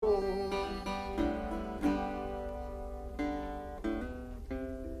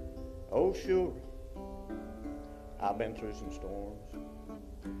children, I've been through some storms.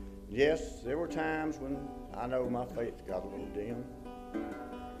 Yes, there were times when I know my faith got a little dim.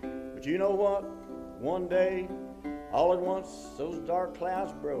 But you know what? One day, all at once, those dark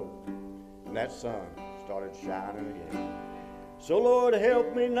clouds broke, and that sun started shining again. So Lord,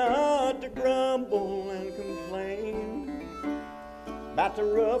 help me not to grumble and complain about the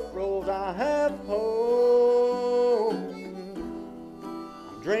rough roads I have home.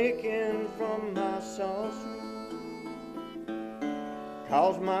 I'm drinking from my saucer,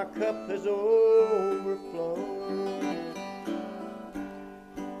 'cause my cup has overflowed.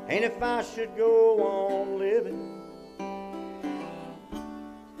 And if I should go on living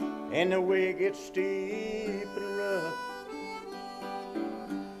and the way gets steep and rough,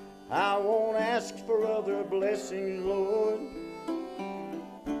 I won't ask for other blessings, Lord.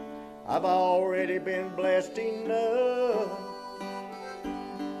 I've already been blessed enough.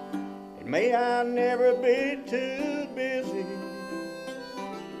 And may I never be too busy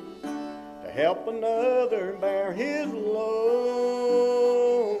to help another bear his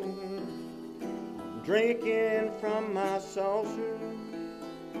load. I'm drinking from my saucer,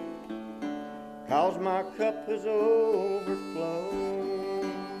 'cause my cup has overflowed.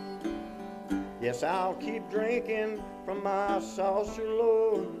 Yes, I'll keep drinking from my saucer,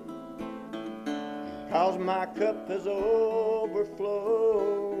 Lord, 'cause my cup has overflowed.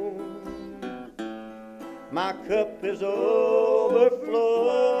 My cup has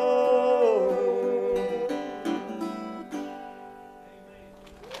overflowed.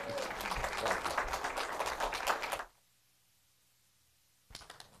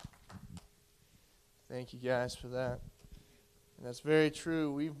 Thank you guys for that. And that's very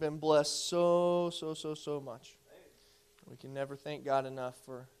true. We've been blessed so much. We can never thank God enough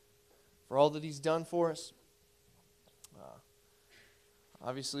for all that He's done for us.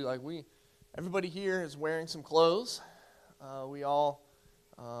 Obviously, everybody here is wearing some clothes. We all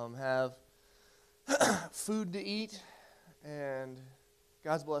have food to eat, and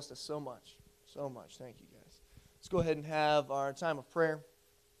God's blessed us so much. Thank you, guys. Let's go ahead and have our time of prayer.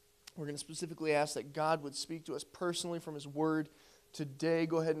 We're going to specifically ask that God would speak to us personally from His Word today.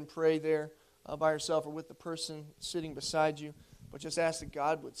 Go ahead and pray there by yourself or with the person sitting beside you. But just ask that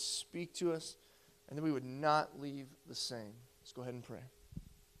God would speak to us and that we would not leave the same. Let's go ahead and pray.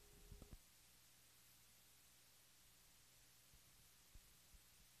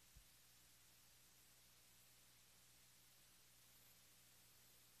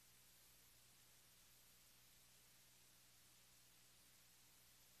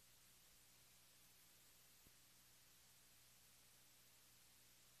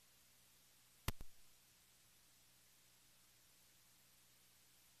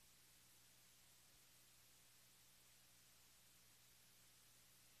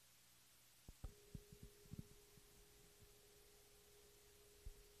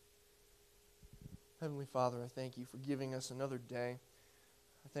 Heavenly Father, I thank You for giving us another day.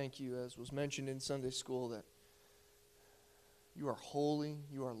 I thank You, as was mentioned in Sunday school, that You are holy,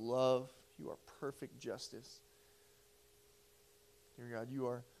 You are love, You are perfect justice. Dear God, You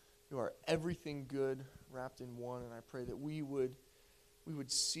are everything good wrapped in one, and I pray that we would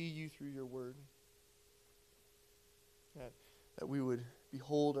see You through Your Word, that we would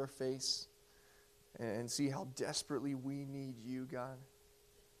behold our face and see how desperately we need You, God.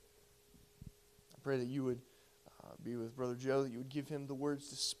 I pray that You would be with Brother Joe, that You would give him the words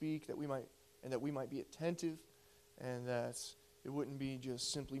to speak, that we might be attentive, and that it wouldn't be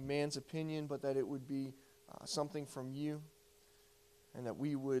just simply man's opinion, but that it would be something from You, and that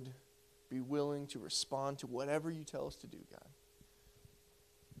we would be willing to respond to whatever You tell us to do, God.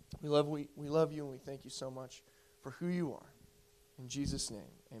 We love You, and we thank You so much for who You are. In Jesus'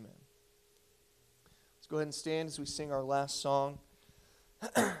 name, amen. Let's go ahead and stand as we sing our last song.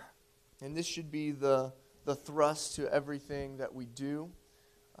 And this should be the thrust to everything that we do.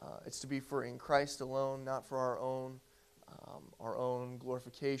 It's to be for in Christ alone, not for our own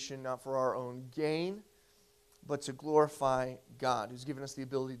glorification, not for our own gain, but to glorify God, who's given us the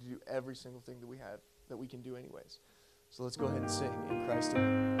ability to do every single thing that we can do anyways. So let's go ahead and sing in Christ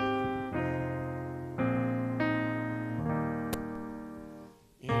alone.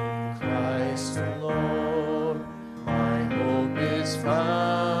 In Christ alone, my hope is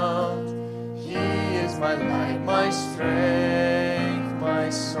found. He is my light, my strength, my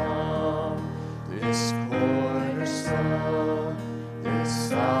song. This cornerstone, this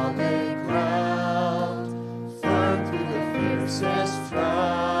solid ground, firm through the fiercest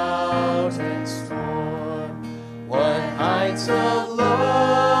drought and storm. What heights of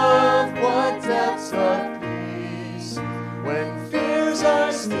love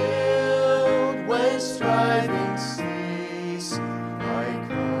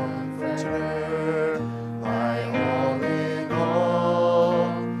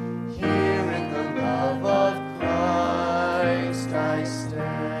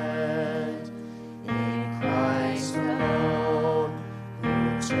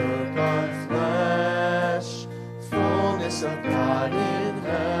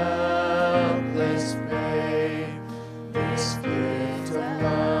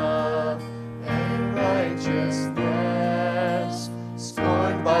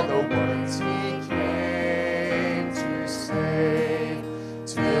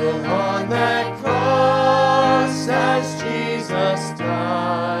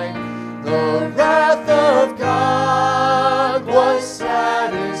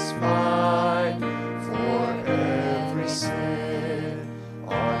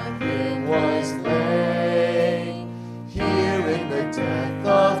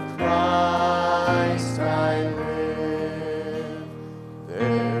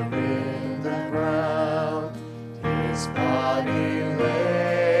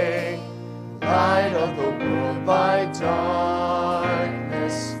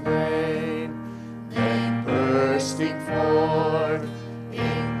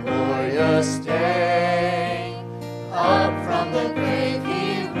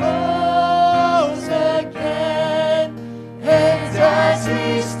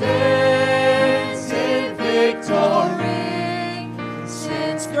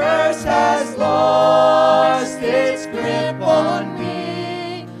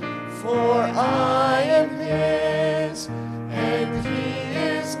I am His, and He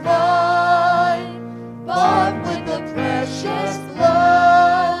is mine, bought with the precious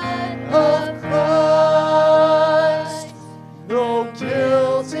blood of Christ. No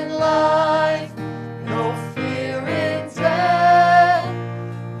guilt in life, no fear in death.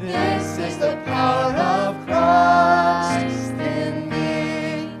 This is the power of Christ in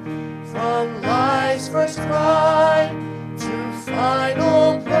me. From life's first cry to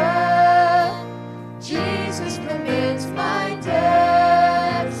final breath, Jesus commands my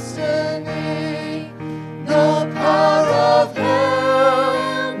destiny. No power of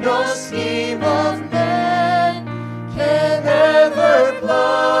hell, no scheme of man can ever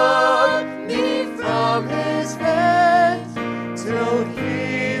pluck me from His hand till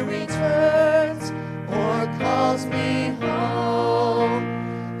He returns or calls me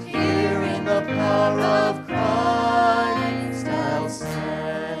home. Here in the power of Christ I'll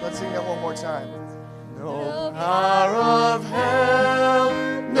stand. Let's sing that one more time. No power of hell,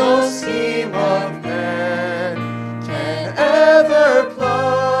 no scheme of man can ever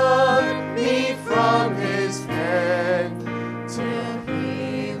pluck me from His hand till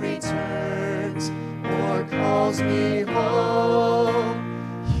He returns or calls me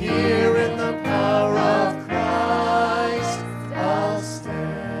home. Here in the power of Christ I'll stand.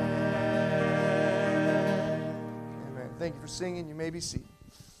 Amen. Thank you for singing. You may be seated.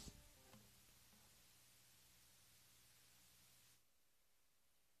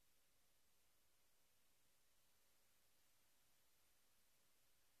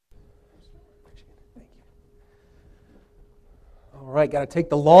 All right, got to take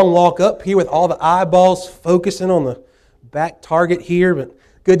the long walk up here with all the eyeballs focusing on the back target here, but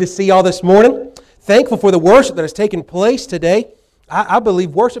good to see y'all this morning. Thankful for the worship that has taken place today. I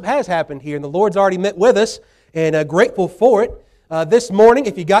believe worship has happened here, and the Lord's already met with us, and grateful for it. This morning,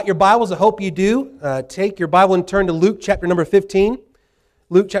 if you got your Bibles, I hope you do, take your Bible and turn to Luke chapter number 15.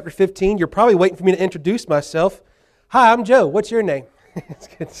 Luke chapter 15. You're probably waiting for me to introduce myself. Hi, I'm Joe. What's your name? It's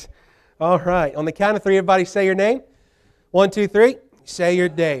good. All right. On the count of three, everybody say your name. 1, 2, 3. Say your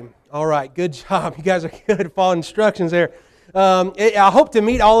name. All right. Good job. You guys are good at following instructions there. I hope to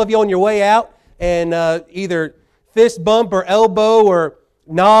meet all of you on your way out and either fist bump or elbow or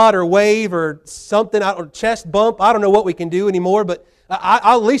nod or wave or something, or chest bump. I don't know what we can do anymore, but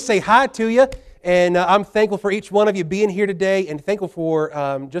I'll at least say hi to you. And I'm thankful for each one of you being here today and thankful for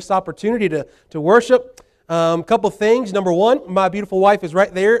just the opportunity to worship. A couple things. Number one, my beautiful wife is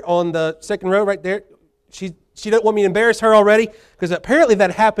right there on the second row right there. She doesn't want me to embarrass her already because apparently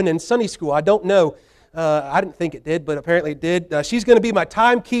that happened in Sunday school. I don't know. I didn't think it did, but apparently it did. She's going to be my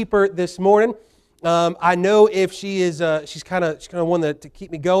timekeeper this morning. I know if she is, she's kind of one to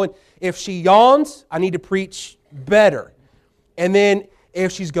keep me going. If she yawns, I need to preach better. And then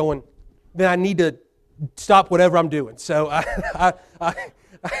if she's going, then I need to stop whatever I'm doing. So, but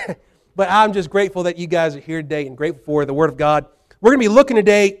I'm just grateful that you guys are here today and grateful for the Word of God. We're going to be looking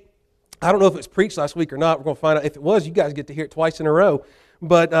today. I don't know if it was preached last week or not. We're going to find out. If it was, you guys get to hear it twice in a row.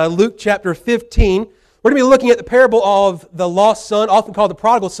 But Luke chapter 15, we're going to be looking at the parable of the lost son, often called the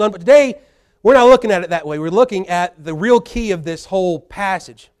prodigal son. But today, we're not looking at it that way. We're looking at the real key of this whole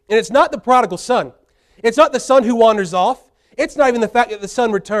passage. And it's not the prodigal son. It's not the son who wanders off. It's not even the fact that the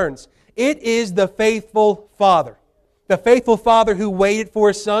son returns. It is the faithful father. The faithful father who waited for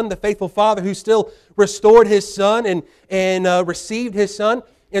his son. The faithful father who still restored his son and received his son.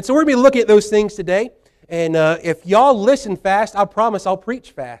 And so we're going to be looking at those things today. And if y'all listen fast, I promise I'll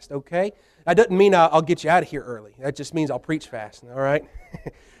preach fast, okay? That doesn't mean I'll get you out of here early. That just means I'll preach fast, all right?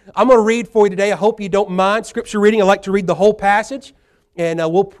 I'm going to read for you today. I hope you don't mind Scripture reading. I like to read the whole passage. And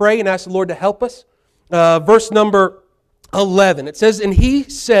we'll pray and ask the Lord to help us. Verse number 11. It says, "And he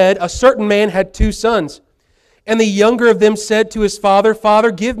said, a certain man had 2 sons. And the younger of them said to his father,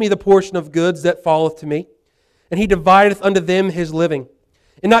 Father, give me the portion of goods that falleth to me. And he divideth unto them his living.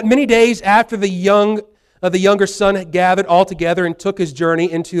 And not many days after the younger son had gathered all together and took his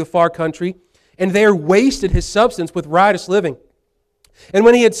journey into a far country, and there wasted his substance with riotous living. And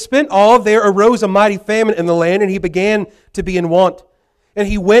when he had spent all, there arose a mighty famine in the land, and he began to be in want. And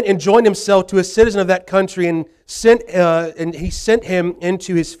he went and joined himself to a citizen of that country, and he sent him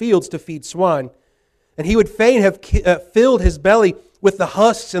into his fields to feed swine. And he would fain have filled his belly with the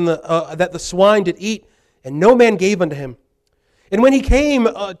husks and that the swine did eat, and no man gave unto him. And when he came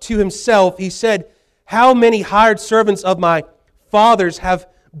to himself, he said, How many hired servants of my father's have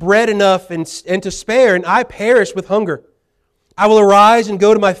bread enough and to spare, and I perish with hunger? I will arise and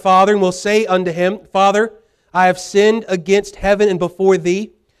go to my father, and will say unto him, Father, I have sinned against heaven and before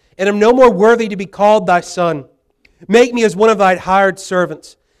thee, and am no more worthy to be called thy son. Make me as one of thy hired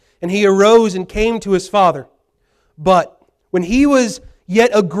servants. And he arose and came to his father. But when he was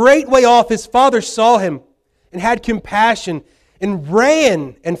yet a great way off, his father saw him and had compassion and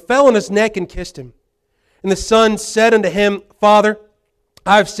ran and fell on his neck and kissed him. And the son said unto him, Father,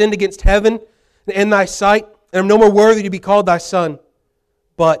 I have sinned against heaven and in thy sight, and am no more worthy to be called thy son.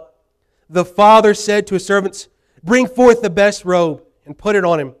 But the father said to his servants, Bring forth the best robe and put it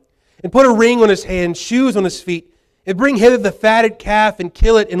on him, and put a ring on his hand, shoes on his feet, and bring hither the fatted calf, and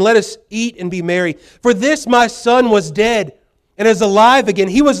kill it, and let us eat and be merry. For this my son was dead, and is alive again.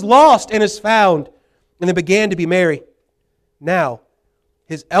 He was lost, and is found. And they began to be merry. Now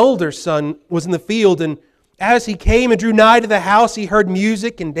his elder son was in the field, and as he came and drew nigh to the house, he heard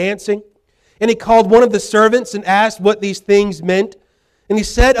music and dancing. And he called one of the servants, and asked what these things meant. And he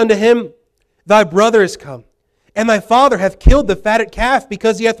said unto him, Thy brother is come, and thy father hath killed the fatted calf,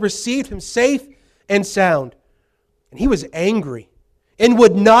 because he hath received him safe and sound. And he was angry, and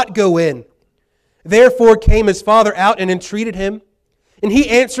would not go in. Therefore came his father out and entreated him. And he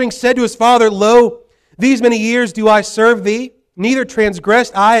answering said to his father, Lo, these many years do I serve thee, neither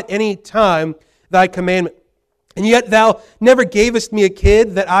transgressed I at any time thy commandment. And yet thou never gavest me a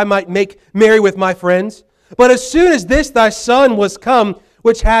kid, that I might make merry with my friends. But as soon as this thy son was come,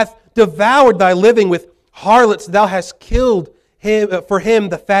 which hath devoured thy living with harlots, thou hast killed him for him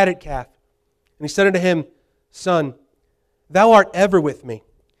the fatted calf. And he said unto him, Son, thou art ever with me,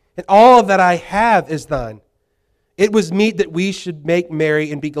 and all that I have is thine. It was meet that we should make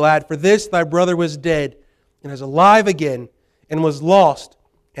merry and be glad. For this thy brother was dead, and is alive again, and was lost,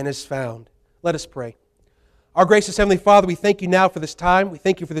 and is found. Let us pray. Our gracious Heavenly Father, we thank you now for this time. We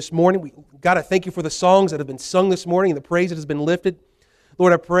thank you for this morning. God, I thank you for the songs that have been sung this morning and the praise that has been lifted.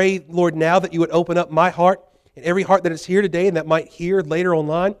 Lord, I pray, Lord, now that you would open up my heart and every heart that is here today and that might hear later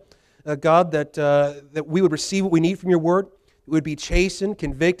online. God, that we would receive what we need from your word. We would be chastened,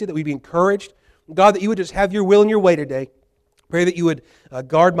 convicted, that we'd be encouraged. God, that you would just have your will and your way today. Pray that you would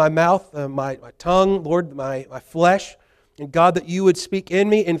guard my mouth, my tongue, Lord, my flesh. And God, that you would speak in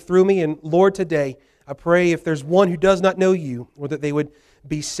me and through me. And Lord, today, I pray if there's one who does not know you, or that they would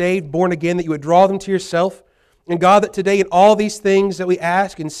be saved, born again, that you would draw them to yourself. And God, that today in all these things that we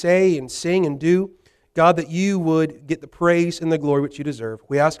ask and say and sing and do, God, that you would get the praise and the glory which you deserve.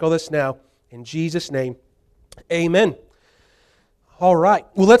 We ask all this now in Jesus' name. Amen. All right.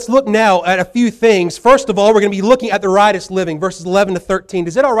 Well, let's look now at a few things. First of all, we're going to be looking at the riotous living, verses 11 to 13.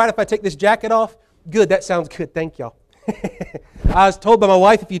 Is it all right if I take this jacket off? Good. That sounds good. Thank y'all. I was told by my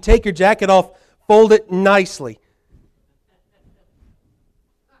wife, if you take your jacket off, fold it nicely.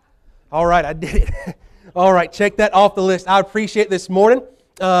 All right, I did it. All right, check that off the list. I appreciate this morning.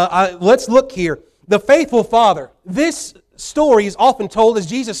 Let's look here. The faithful father. This story is often told as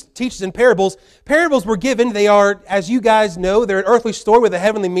Jesus teaches in parables. Parables were given. They are, as you guys know, they're an earthly story with a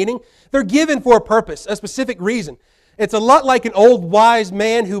heavenly meaning. They're given for a purpose, a specific reason. It's a lot like an old wise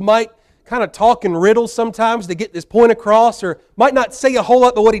man who might kind of talk in riddles sometimes to get this point across, or might not say a whole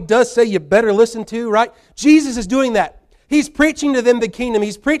lot, but what he does say you better listen to, right? Jesus is doing that. He's preaching to them the kingdom.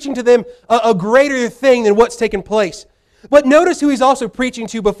 He's preaching to them a greater thing than what's taken place. But notice who he's also preaching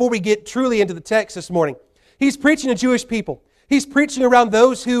to before we get truly into the text this morning. He's preaching to Jewish people. He's preaching around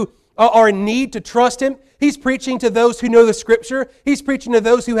those who are in need to trust him. He's preaching to those who know the Scripture. He's preaching to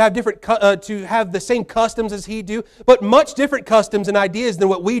those who have to have the same customs as he do, but much different customs and ideas than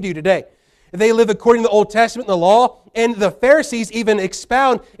what we do today. They live according to the Old Testament and the law, and the Pharisees even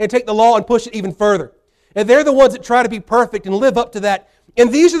expound and take the law and push it even further. And they're the ones that try to be perfect and live up to that.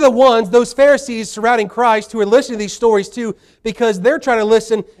 And these are the ones, those Pharisees surrounding Christ, who are listening to these stories too, because they're trying to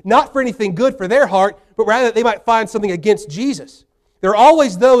listen not for anything good for their heart, but rather that they might find something against Jesus. There are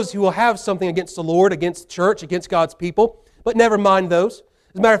always those who will have something against the Lord, against the church, against God's people, but never mind those.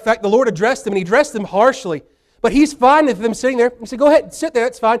 As a matter of fact, the Lord addressed them, and He addressed them harshly. But He's fine with them sitting there. He said, go ahead and sit there,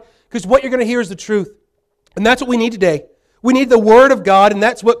 that's fine, because what you're going to hear is the truth. And that's what we need today. We need the Word of God, and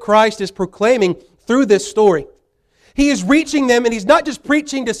that's what Christ is proclaiming through this story. He is reaching them, and He's not just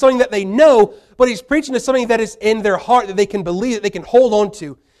preaching to something that they know, but He's preaching to something that is in their heart, that they can believe, that they can hold on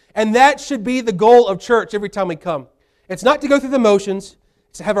to. And that should be the goal of church every time we come. It's not to go through the motions,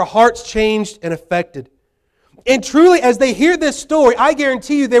 it's to have our hearts changed and affected. And truly, as they hear this story, I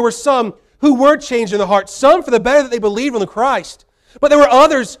guarantee you there were some who were changed in the heart. Some for the better that they believed in the Christ. But there were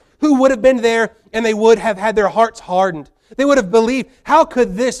others who would have been there and they would have had their hearts hardened. They would have believed, how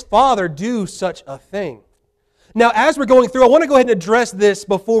could this father do such a thing? Now, as we're going through, I want to go ahead and address this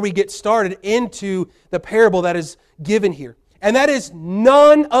before we get started into the parable that is given here. And that is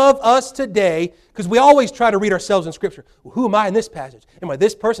none of us today, because we always try to read ourselves in Scripture. Well, who am I in this passage? Am I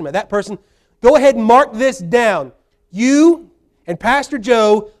this person? Am I that person? Go ahead and mark this down. You and Pastor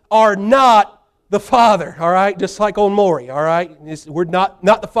Joe are not the Father, all right? Just like old Maury, all right? We're not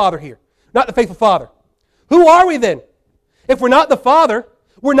the Father here. Not the faithful Father. Who are we then? If we're not the Father,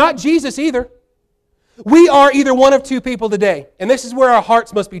 we're not Jesus either. We are either one of two people today, and this is where our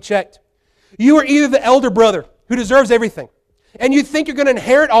hearts must be checked. You are either the elder brother who deserves everything, and you think you're going to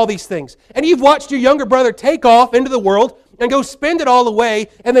inherit all these things, and you've watched your younger brother take off into the world and go spend it all away,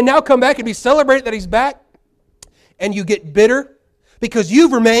 and then now come back and be celebrated that he's back, and you get bitter because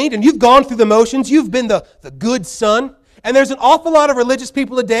you've remained and you've gone through the motions. You've been the good son. And there's an awful lot of religious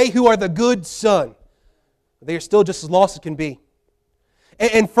people today who are the good son. They are still just as lost as can be.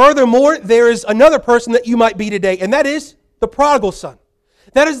 And furthermore, there is another person that you might be today, and that is the prodigal son.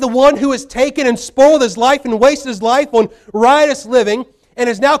 That is the one who has taken and spoiled his life and wasted his life on riotous living and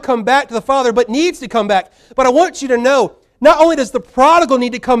has now come back to the Father, but needs to come back. But I want you to know, not only does the prodigal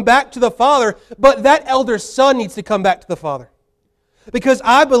need to come back to the Father, but that elder son needs to come back to the Father. Because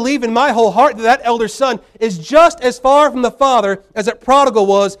I believe in my whole heart that that elder son is just as far from the Father as that prodigal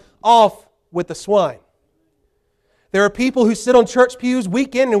was off with the swine. There are people who sit on church pews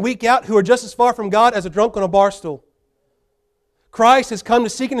week in and week out who are just as far from God as a drunk on a bar stool. Christ has come to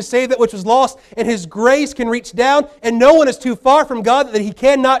seek and to save that which was lost, and His grace can reach down, and no one is too far from God that He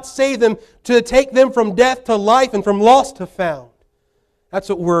cannot save them to take them from death to life and from lost to found. That's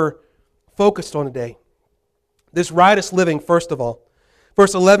what we're focused on today. This riotous living, first of all.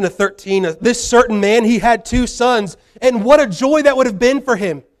 Verse 11 to 13, this certain man, he had 2 sons, and what a joy that would have been for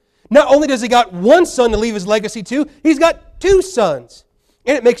him. Not only does he got one son to leave his legacy to, he's got 2 sons.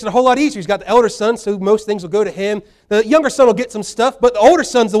 And it makes it a whole lot easier. He's got the elder son, so most things will go to him. The younger son will get some stuff, but the older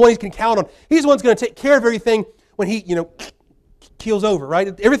son's the one he can count on. He's the one who's going to take care of everything when he, keels over,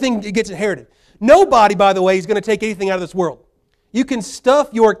 right? Everything gets inherited. Nobody, by the way, is going to take anything out of this world. You can stuff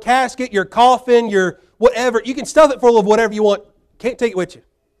your casket, your coffin, your whatever. You can stuff it full of whatever you want. Can't take it with you.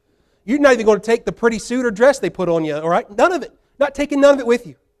 You're not even going to take the pretty suit or dress they put on you, all right? None of it. Not taking none of it with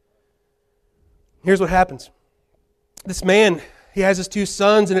you. Here's what happens. This man, he has his 2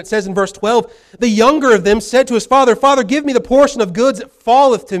 sons, and it says in verse 12, the younger of them said to his father, Father, give me the portion of goods that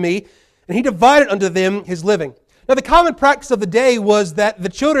falleth to me. And he divided unto them his living. Now the common practice of the day was that the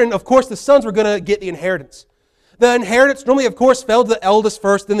children, of course, the sons were going to get the inheritance. The inheritance normally, of course, fell to the eldest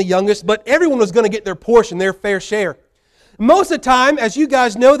first, then the youngest, but everyone was going to get their portion, their fair share. Most of the time, as you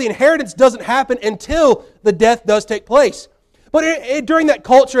guys know, the inheritance doesn't happen until the death does take place. But during that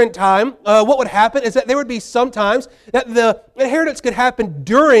culture and time, what would happen is that there would be some times that the inheritance could happen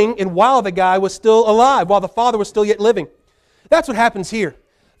during and while the guy was still alive, while the father was still yet living. That's what happens here.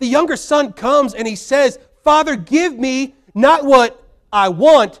 The younger son comes and he says, Father, give me not what I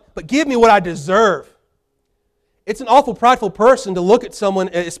want, but give me what I deserve. It's an awful prideful person to look at someone,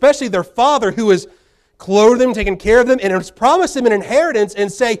 especially their father, who has clothed them, taken care of them, and has promised them an inheritance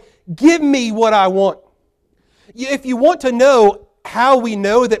and say, give me what I want. If you want to know how we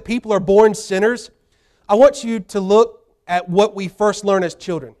know that people are born sinners, I want you to look at what we first learn as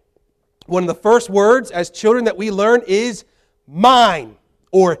children. One of the first words as children that we learn is mine,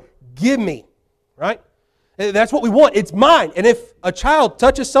 or give me, right? That's what we want. It's mine. And if a child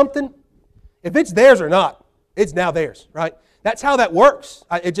touches something, if it's theirs or not, it's now theirs, right? That's how that works.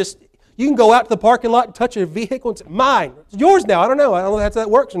 You can go out to the parking lot and touch a vehicle and say, mine. It's yours now. I don't know if that's how that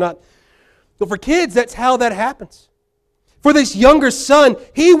works or not. But for kids, that's how that happens. For this younger son,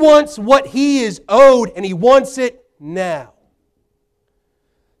 he wants what he is owed, and he wants it now.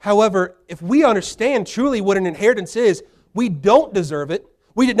 However, if we understand truly what an inheritance is, we don't deserve it.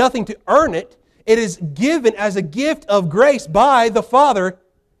 We did nothing to earn it. It is given as a gift of grace by the Father.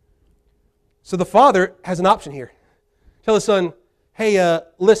 So the Father has an option here. Tell the son, hey,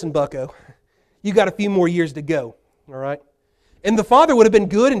 listen, bucko, you got a few more years to go, all right? And the father would have been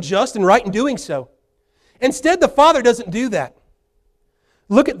good and just and right in doing so. Instead, the father doesn't do that.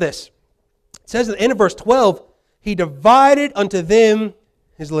 Look at this. It says at the end of verse 12, he divided unto them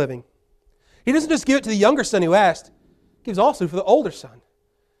his living. He doesn't just give it to the younger son who asked. He gives also for the older son.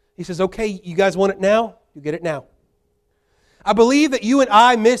 He says, okay, you guys want it now? You get it now. I believe that you and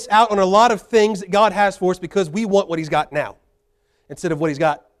I miss out on a lot of things that God has for us because we want what He's got now instead of what He's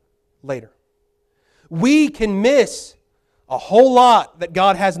got later. We can miss a whole lot that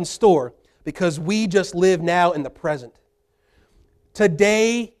God has in store because we just live now in the present.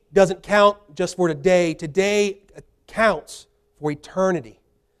 Today doesn't count just for today. Today counts for eternity.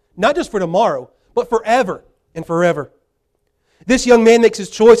 Not just for tomorrow, but forever and forever. This young man makes his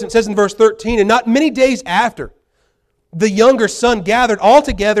choice, and it says in verse 13, and not many days after, the younger son gathered all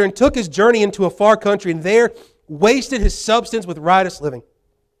together and took his journey into a far country, and there wasted his substance with riotous living.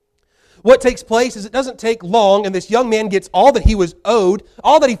 What takes place is it doesn't take long, and this young man gets all that he was owed,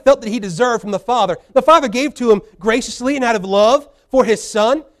 all that he felt that he deserved from the Father. The Father gave to him graciously and out of love for his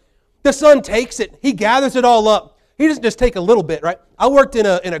Son. The Son takes it. He gathers it all up. He doesn't just take a little bit, right? I worked in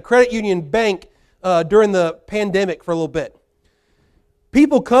a credit union bank during the pandemic for a little bit.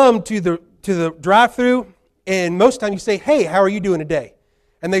 People come to the drive-thru, and most of the time you say, "Hey, how are you doing today?"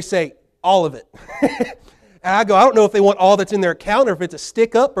 And they say, "All of it." And I go, I don't know if they want all that's in their account or if it's a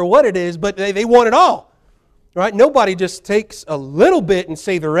stick up or what it is, but they want it all. Right? Nobody just takes a little bit and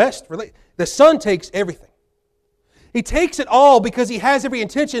say the rest. The Son takes everything. He takes it all because He has every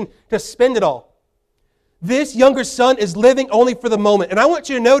intention to spend it all. This younger son is living only for the moment. And I want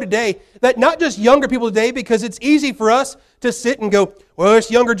you to know today that not just younger people today, because it's easy for us to sit and go, well, this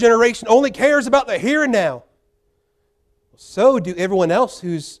younger generation only cares about the here and now. So do everyone else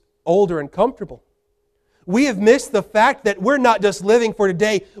who's older and comfortable. We have missed the fact that we're not just living for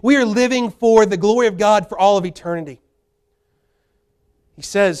today, we are living for the glory of God for all of eternity. He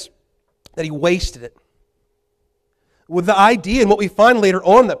says that he wasted it. With the idea, and what we find later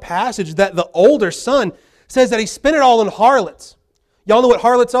on in the passage, that the older son says that he spent it all on harlots. Y'all know what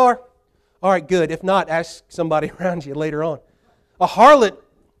harlots are? All right, good. If not, ask somebody around you later on. A harlot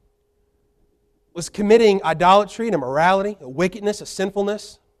was committing idolatry and immorality, a wickedness, a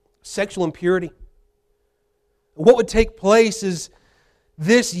sinfulness, sexual impurity. What would take place is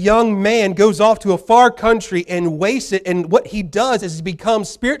this young man goes off to a far country and wastes it, and what he does is he becomes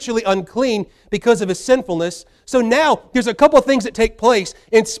spiritually unclean because of his sinfulness. So now, there's a couple of things that take place,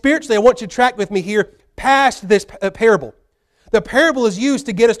 and spiritually, I want you to track with me here past this parable. The parable is used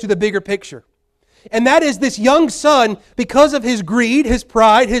to get us to the bigger picture. And that is this young son, because of his greed, his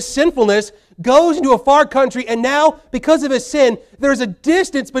pride, his sinfulness, goes into a far country, and now, because of his sin, there's a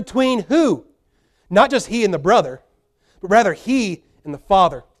distance between who? Not just he and the brother, but rather he and the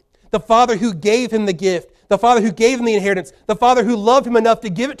Father. The Father who gave him the gift, the Father who gave him the inheritance, the Father who loved him enough to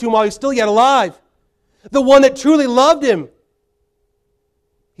give it to him while he's still yet alive. The one that truly loved him.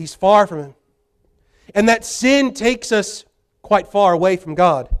 He's far from him. And that sin takes us quite far away from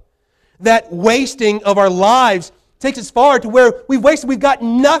God. That wasting of our lives takes us far to where we've got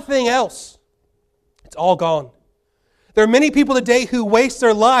nothing else. It's all gone. There are many people today who waste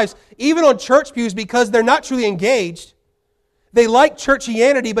their lives, even on church pews, because they're not truly engaged. They like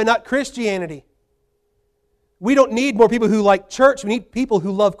churchianity, but not Christianity. We don't need more people who like church. We need people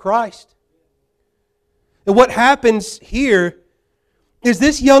who love Christ. And what happens here is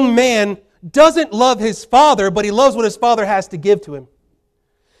this young man doesn't love his father, but he loves what his father has to give to him.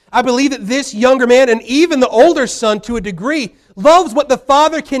 I believe that this younger man, and even the older son to a degree, loves what the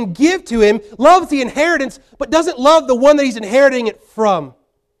father can give to him, loves the inheritance, but doesn't love the one that he's inheriting it from.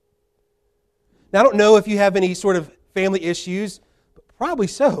 Now, I don't know if you have any sort of family issues, but probably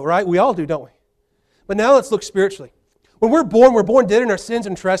so, right? We all do, don't we? But now let's look spiritually. When we're born dead in our sins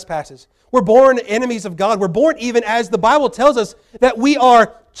and trespasses. We're born enemies of God. We're born even as the Bible tells us that we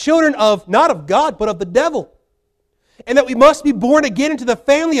are children of, not of God, but of the devil. And that we must be born again into the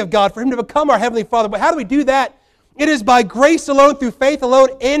family of God for Him to become our Heavenly Father. But how do we do that? It is by grace alone, through faith alone,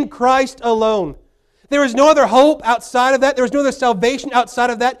 in Christ alone. There is no other hope outside of that. There is no other salvation outside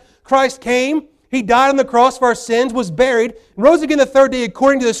of that. Christ came, He died on the cross for our sins, was buried, and rose again the third day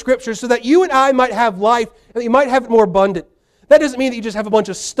according to the Scriptures, so that you and I might have life, and that you might have it more abundant. That doesn't mean that you just have a bunch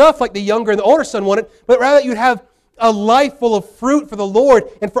of stuff like the younger and the older son wanted, but rather that you'd have a life full of fruit for the Lord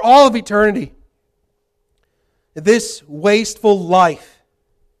and for all of eternity. This wasteful life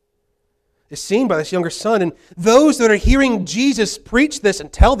is seen by this younger son, and those that are hearing Jesus preach this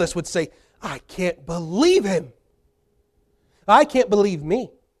and tell this would say, I can't believe him. I can't believe me.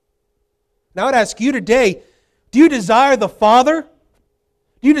 Now I'd ask you today, do you desire the Father?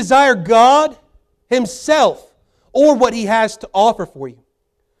 Do you desire God Himself or what He has to offer for you?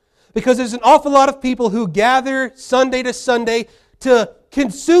 Because there's an awful lot of people who gather Sunday to Sunday to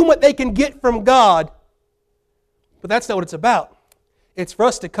consume what they can get from God. But that's not what it's about. It's for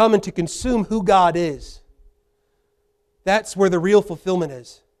us to come and to consume who God is. That's where the real fulfillment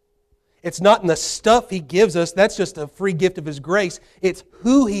is. It's not in the stuff He gives us. That's just a free gift of His grace. It's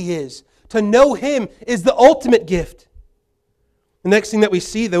who He is. To know Him is the ultimate gift. The next thing that we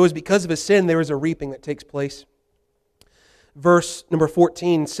see, though, is because of his sin, there is a reaping that takes place. Verse number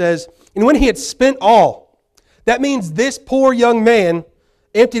 14 says, and when he had spent all, that means this poor young man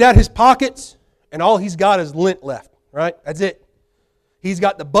emptied out his pockets, and all he's got is lint left, right? That's it. He's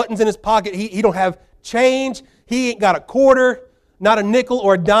got the buttons in his pocket. He don't have change. He ain't got a quarter, not a nickel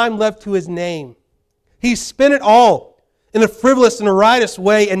or a dime left to his name. He's spent it all in a frivolous and a riotous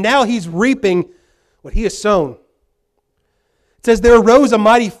way, and now he's reaping what he has sown. It says, there arose a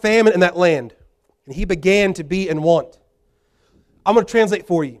mighty famine in that land, and he began to be in want. I'm going to translate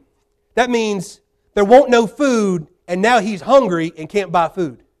for you. That means there won't no food, and now he's hungry and can't buy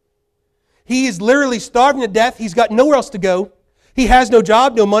food. He is literally starving to death. He's got nowhere else to go. He has no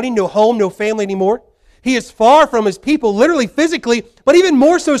job, no money, no home, no family anymore. He is far from his people, literally, physically, but even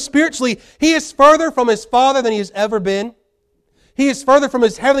more so spiritually. He is further from his Father than he has ever been. He is further from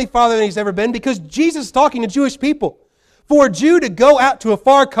his Heavenly Father than he's ever been, because Jesus is talking to Jewish people. For a Jew to go out to a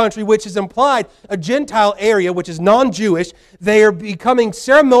far country, which is implied a Gentile area, which is non-Jewish, they are becoming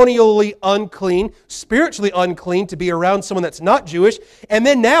ceremonially unclean, spiritually unclean to be around someone that's not Jewish. And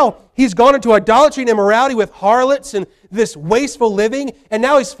then now he's gone into idolatry and immorality with harlots and this wasteful living, and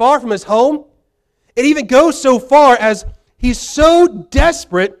now he's far from his home. It even goes so far as he's so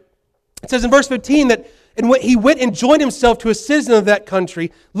desperate, it says in verse 15 that he went and joined himself to a citizen of that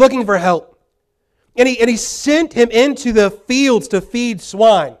country looking for help. And he sent him into the fields to feed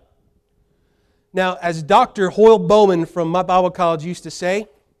swine. Now, as Dr. Hoyle Bowman from my Bible college used to say,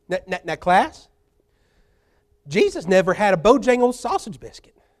 that class, Jesus never had a Bojangles sausage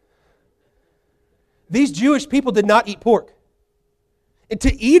biscuit. These Jewish people did not eat pork. And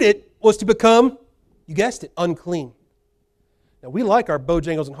to eat it was to become, you guessed it, unclean. Now, we like our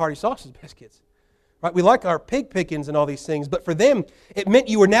Bojangles and Hearty sausage biscuits. Right? We like our pig pickings and all these things. But for them, it meant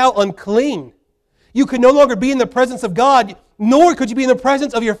you were now unclean. You could no longer be in the presence of God, nor could you be in the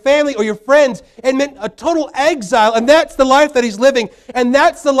presence of your family or your friends. It meant a total exile, and that's the life that he's living. And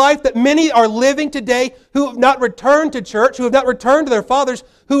that's the life that many are living today who have not returned to church, who have not returned to their fathers,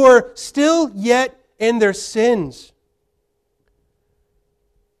 who are still yet in their sins.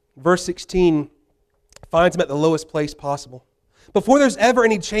 Verse 16 finds him at the lowest place possible. Before there's ever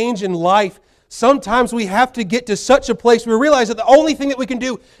any change in life, sometimes we have to get to such a place where we realize that the only thing that we can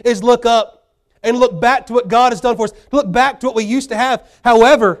do is look up and look back to what God has done for us, look back to what we used to have.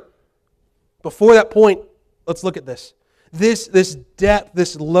 However, before that point, let's look at this. This depth,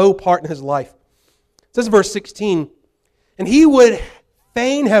 this low part in his life. It says in verse 16, and he would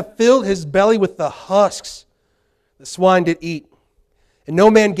fain have filled his belly with the husks the swine did eat, and no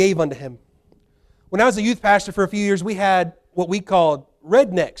man gave unto him. When I was a youth pastor for a few years, we had what we called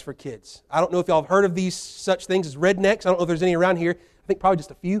rednecks for kids. I don't know if y'all have heard of these such things as rednecks. I don't know if there's any around here. I think probably just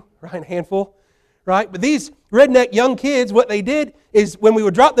a few, right? A handful. Right? But these redneck young kids, what they did is when we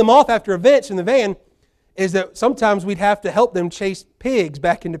would drop them off after events in the van, is that sometimes we'd have to help them chase pigs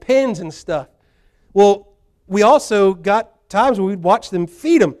back into pens and stuff. Well, we also got times where we'd watch them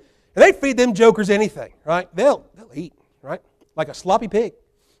feed them. And they'd feed them jokers anything, right? They'll eat, right? Like a sloppy pig.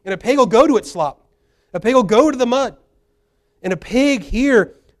 And a pig will go to its slop. A pig will go to the mud. And a pig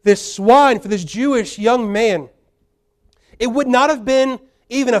here, this swine for this Jewish young man, it would not have been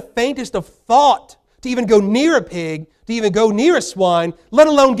even a faintest of thought to even go near a pig, to even go near a swine, let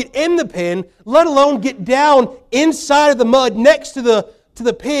alone get in the pen, let alone get down inside of the mud next to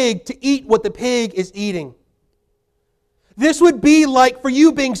the pig to eat what the pig is eating. This would be like for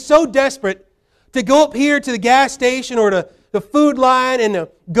you being so desperate to go up here to the gas station or to the food line and to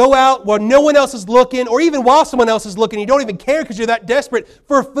go out while no one else is looking, or even while someone else is looking. You don't even care because you're that desperate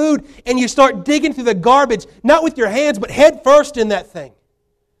for food, and you start digging through the garbage, not with your hands, but head first in that thing,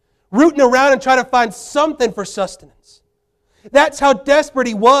 rooting around and trying to find something for sustenance. That's how desperate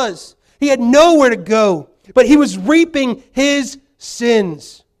he was. He had nowhere to go, but he was reaping his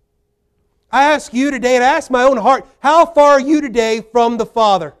sins. I ask you today, and I ask my own heart, how far are you today from the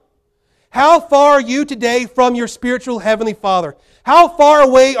Father? How far are you today from your spiritual Heavenly Father? How far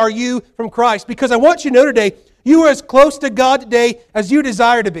away are you from Christ? Because I want you to know today, you are as close to God today as you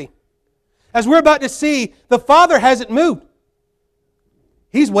desire to be. As we're about to see, the Father hasn't moved.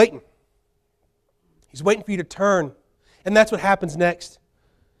 He's waiting. He's waiting for you to turn. And that's what happens next.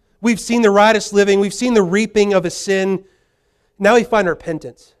 We've seen the riotous living. We've seen the reaping of his sin. Now we find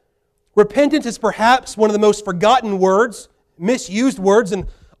repentance. Repentance is perhaps one of the most forgotten words, misused words in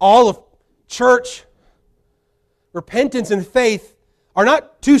all of church. Repentance and faith are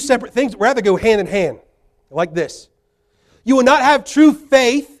not two separate things, but rather go hand in hand. Like this. You will not have true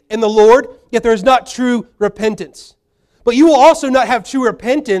faith in the Lord, yet there is not true repentance. But you will also not have true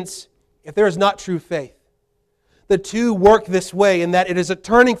repentance if there is not true faith. The two work this way in that it is a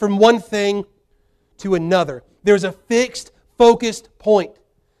turning from one thing to another. There's a fixed, focused point.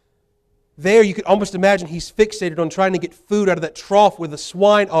 There you could almost imagine he's fixated on trying to get food out of that trough where the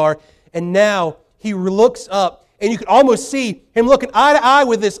swine are. And now he looks up and you could almost see him looking eye to eye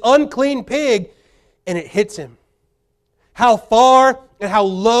with this unclean pig, and it hits him. How far and how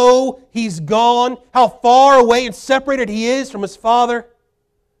low he's gone, how far away and separated he is from his Father.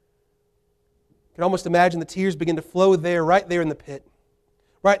 can almost imagine the tears begin to flow there, right there in the pit,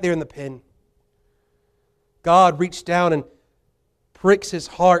 right there in the pen. God reached down and pricks his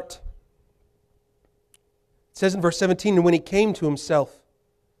heart. It says in verse 17, and when he came to himself,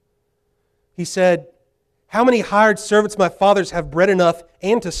 he said, how many hired servants my fathers have bread enough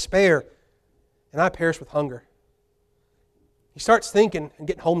and to spare, and I perish with hunger. He starts thinking and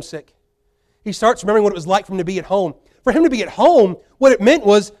getting homesick. He starts remembering what it was like for him to be at home. For him to be at home, what it meant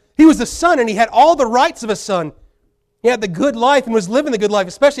was he was the son and he had all the rights of a son. He had the good life and was living the good life,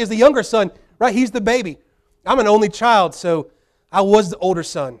 especially as the younger son, right? He's the baby. I'm an only child, so I was the older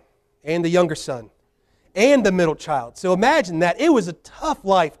son and the younger son and the middle child. So imagine that. It was a tough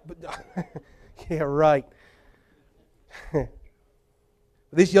life. Yeah, right.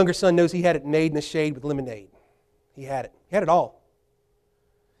 This younger son knows he had it made in the shade with lemonade. He had it. He had it all.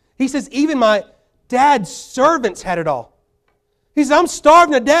 He says, even my dad's servants had it all. He says, I'm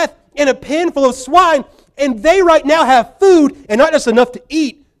starving to death in a pen full of swine, and they right now have food, and not just enough to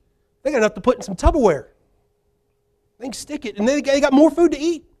eat. They got enough to put in some Tupperware. They can stick it, and they got more food to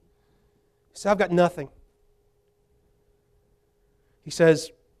eat. He says, I've got nothing. He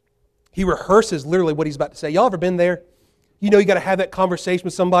says, he rehearses literally what he's about to say. Y'all ever been there? You know you got to have that conversation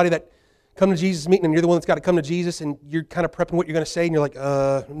with somebody that come to Jesus meeting, and you're the one that's got to come to Jesus, and you're kind of prepping what you're going to say, and you're like,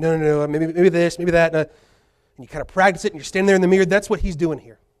 no, maybe this, maybe that, and you kind of practice it, and you're standing there in the mirror. That's what he's doing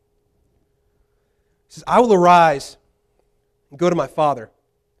here. He says, I will arise and go to my Father.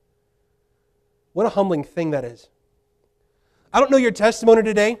 What a humbling thing that is. I don't know your testimony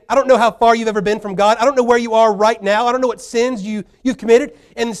today. I don't know how far you've ever been from God. I don't know where you are right now. I don't know what sins you've committed.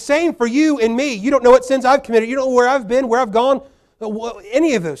 And the same for you and me. You don't know what sins I've committed. You don't know where I've been, where I've gone,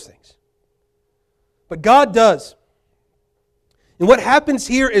 any of those things. But God does. And what happens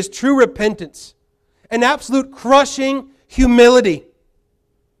here is true repentance, an absolute crushing humility.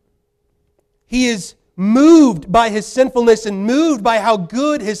 He is moved by his sinfulness and moved by how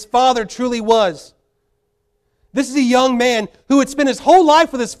good his Father truly was. This is a young man who had spent his whole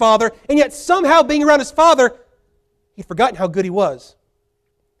life with his father, and yet somehow being around his father, he'd forgotten how good he was.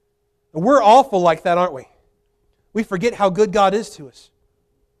 And we're awful like that, aren't we? We forget how good God is to us.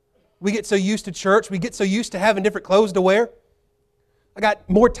 We get so used to church. We get so used to having different clothes to wear. I got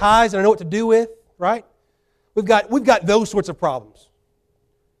more ties than I know what to do with, right? We've got those sorts of problems.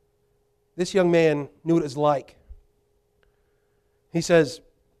 This young man knew what it was like. He says,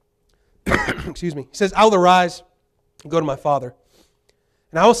 excuse me. He says, I will arise and go to my father.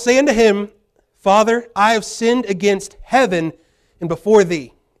 And I will say unto him, Father, I have sinned against heaven and before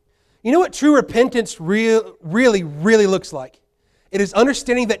thee. You know what true repentance really looks like? It is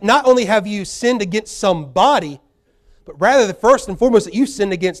understanding that not only have you sinned against somebody, but rather the first and foremost that you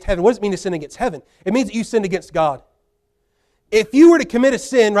sinned against heaven. What does it mean to sin against heaven? It means that you sinned against God. If you were to commit a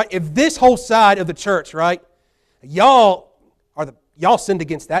sin, right, if this whole side of the church, right, y'all sinned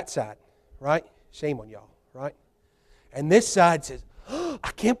against that side. Right? Shame on y'all, right? And this side says, oh,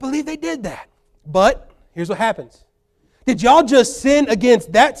 I can't believe they did that. But here's what happens. Did y'all just sin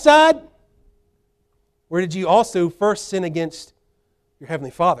against that side? Or did you also first sin against your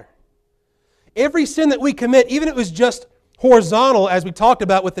Heavenly Father? Every sin that we commit, even if it was just horizontal, as we talked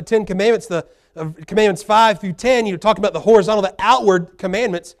about with the 10 Commandments, the Commandments 5 through 10, you talked about the horizontal, the outward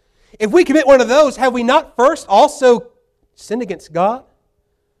commandments. If we commit one of those, have we not first also sinned against God?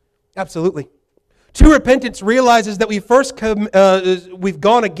 Absolutely. True repentance realizes that we've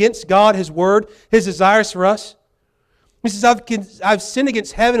gone against God, His Word, His desires for us. He says, I've sinned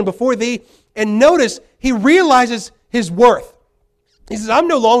against heaven and before thee. And notice, he realizes his worth. He says, I'm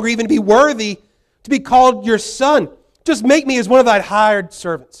no longer even to be worthy to be called your son. Just make me as one of thy hired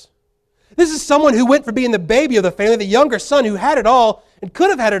servants. This is someone who went from being the baby of the family, the younger son who had it all and could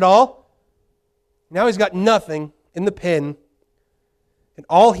have had it all. Now he's got nothing in the pen. And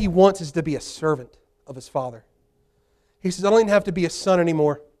all he wants is to be a servant of his father. He says, I don't even have to be a son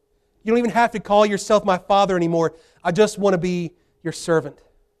anymore. You don't even have to call yourself my father anymore. I just want to be your servant.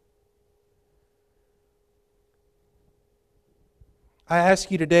 I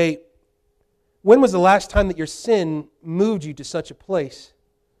ask you today, when was the last time that your sin moved you to such a place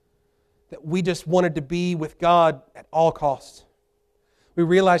that we just wanted to be with God at all costs? We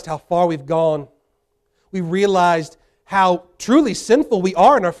realized how far we've gone. We realized how truly sinful we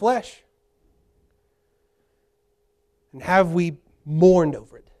are in our flesh. And have we mourned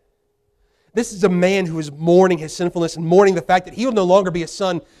over it? This is a man who is mourning his sinfulness and mourning the fact that he will no longer be a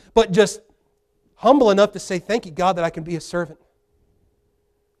son, but just humble enough to say, thank you, God, that I can be a servant.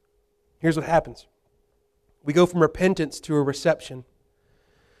 Here's what happens. We go from repentance to a reception.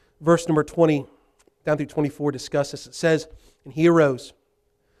 Verse number 20 down through 24 discuss this. It says, and he arose.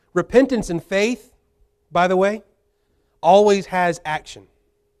 Repentance and faith by the way, always has action.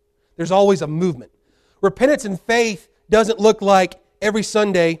 There's always a movement. Repentance and faith doesn't look like every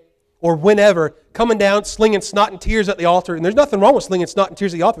Sunday or whenever coming down, slinging snot and tears at the altar. And there's nothing wrong with slinging snot and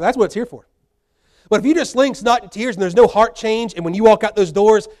tears at the altar. That's what it's here for. But if you just sling snot and tears and there's no heart change, and when you walk out those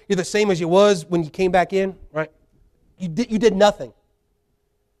doors, you're the same as you was when you came back in, right? You did nothing.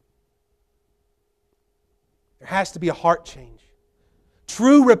 There has to be a heart change.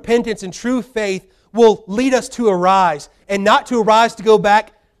 True repentance and true faith will lead us to arise, and not to arise to go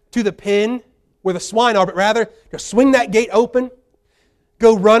back to the pen where the swine are, but rather to swing that gate open,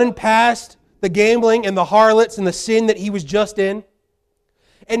 go running past the gambling and the harlots and the sin that he was just in,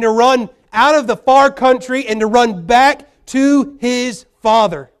 and to run out of the far country and to run back to his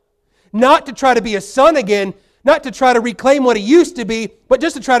Father. Not to try to be a son again, not to try to reclaim what he used to be, but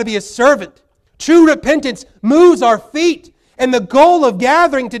just to try to be a servant. True repentance moves our feet. And the goal of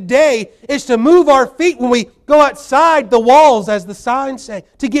gathering today is to move our feet when we go outside the walls, as the signs say,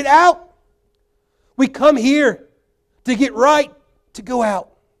 to get out. We come here to get right, to go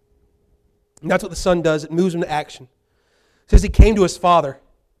out. And that's what the Son does. It moves him to action. It says he came to his Father.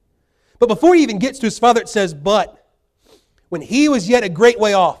 But before he even gets to his Father, it says, but when he was yet a great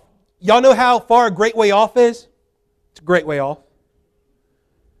way off. Y'all know how far a great way off is? It's a great way off.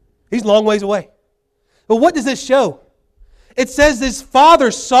 He's a long ways away. But what does this show? It says his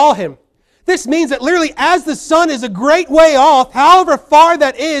Father saw him. This means that literally as the Son is a great way off, however far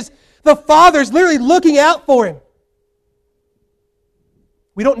that is, the Father's literally looking out for him.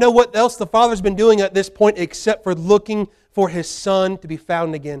 We don't know what else the Father's been doing at this point except for looking for his Son to be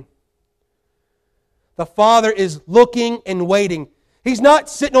found again. The Father is looking and waiting. He's not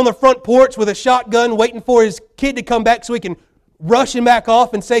sitting on the front porch with a shotgun waiting for his kid to come back so he can rush him back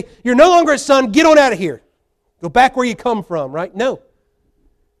off and say, you're no longer a son, get on out of here. Go back where you come from, right? No.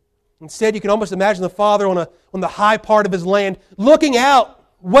 Instead, you can almost imagine the Father on the high part of his land, looking out,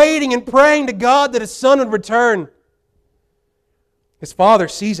 waiting and praying to God that his Son would return. His Father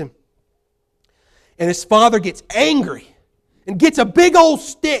sees him. And his Father gets angry and gets a big old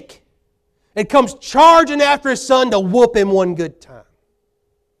stick and comes charging after his Son to whoop him one good time.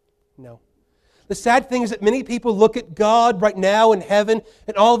 No. The sad thing is that many people look at God right now in heaven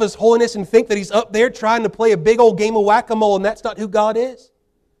and all of His holiness and think that He's up there trying to play a big old game of whack-a-mole, and that's not who God is.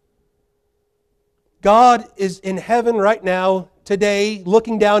 God is in heaven right now, today,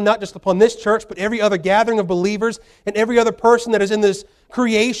 looking down not just upon this church, but every other gathering of believers and every other person that is in this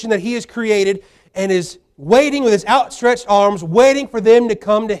creation that He has created, and is waiting with His outstretched arms, waiting for them to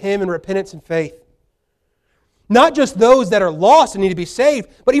come to Him in repentance and faith. Not just those that are lost and need to be saved,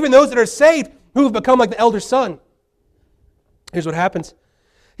 but even those that are saved who have become like the elder son. Here's what happens.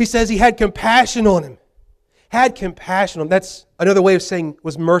 He says He had compassion on him. Had compassion on him. That's another way of saying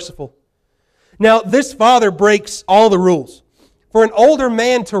was merciful. Now, this father breaks all the rules. For an older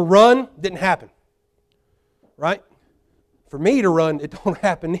man to run didn't happen. Right? For me to run, it don't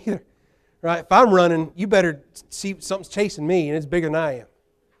happen either. Right? If I'm running, you better see something's chasing me and it's bigger than I am.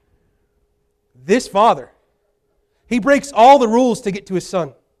 This father, he breaks all the rules to get to his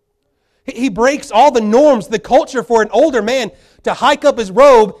son. He breaks all the norms, the culture for an older man to hike up his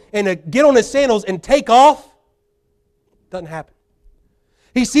robe and to get on his sandals and take off. Doesn't happen.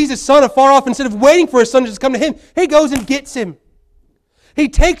 He sees his son afar off. Instead of waiting for his son to just come to him, he goes and gets him. He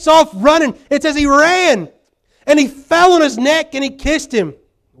takes off running. It says he ran and he fell on his neck and he kissed him.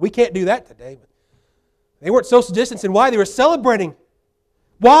 We can't do that today. But they weren't social distancing. Why? They were celebrating.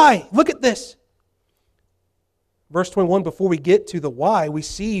 Why? Look at this. Verse 21, before we get to the why, we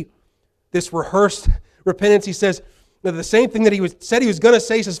see this rehearsed repentance. He says the same thing that said he was going to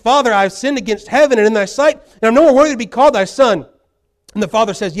say. He says, Father, I have sinned against heaven and in thy sight, and I'm no more worthy to be called thy son. And the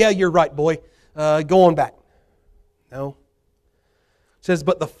father says, yeah, you're right, boy. Go on back. No. It says,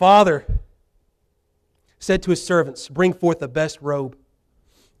 but the father said to his servants, bring forth the best robe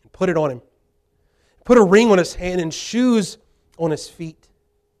and put it on him. Put a ring on his hand and shoes on his feet.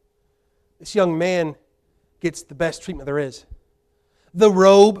 This young man gets the best treatment there is. The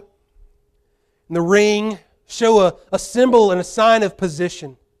robe and the ring show a symbol and a sign of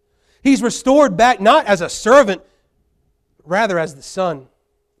position. He's restored back not as a servant, rather as the son,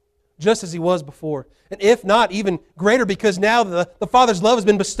 just as he was before. And if not, even greater, because now the Father's love has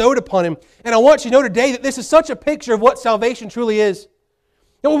been bestowed upon him. And I want you to know today that this is such a picture of what salvation truly is.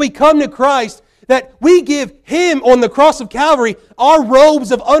 That when we come to Christ, that we give Him on the cross of Calvary our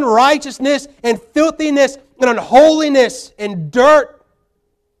robes of unrighteousness and filthiness and unholiness and dirt.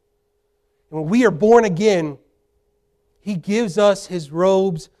 And when we are born again, He gives us His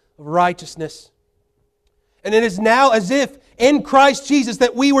robes of righteousness. And it is now as if in Christ Jesus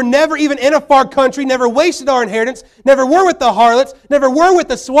that we were never even in a far country, never wasted our inheritance, never were with the harlots, never were with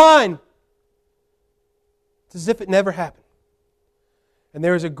the swine. It's as if it never happened. And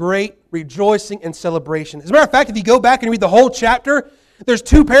there is a great rejoicing and celebration. As a matter of fact, if you go back and read the whole chapter, there's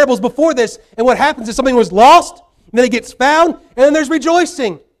 2 parables before this, and what happens is something was lost, and then it gets found, and then there's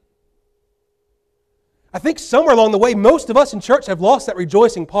rejoicing. I think somewhere along the way, most of us in church have lost that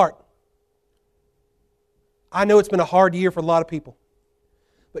rejoicing part. I know it's been a hard year for a lot of people.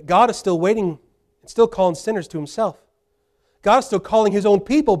 But God is still waiting and still calling sinners to Himself. God is still calling His own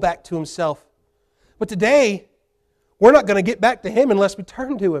people back to Himself. But today, we're not going to get back to Him unless we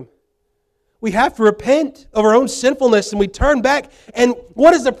turn to Him. We have to repent of our own sinfulness and we turn back. And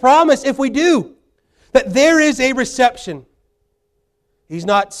what is the promise if we do? That there is a reception. He's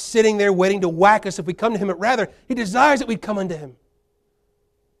not sitting there waiting to whack us if we come to Him, but rather He desires that we come unto Him.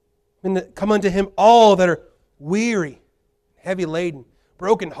 And come unto Him all that are weary, heavy laden,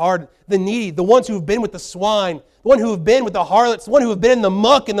 brokenhearted, the needy, the ones who have been with the swine, the one who have been with the harlots, the one who have been in the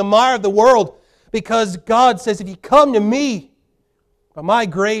muck and the mire of the world. Because God says, if you come to me by my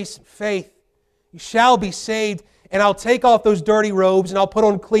grace and faith, you shall be saved. And I'll take off those dirty robes and I'll put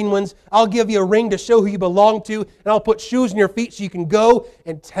on clean ones. I'll give you a ring to show who you belong to. And I'll put shoes on your feet so you can go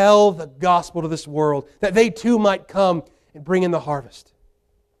and tell the gospel to this world, that they too might come and bring in the harvest.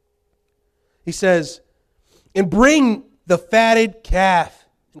 He says, and bring the fatted calf,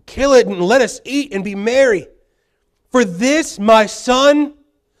 and kill it, and let us eat and be merry. For this my son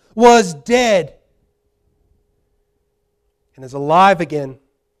was dead, and is alive again.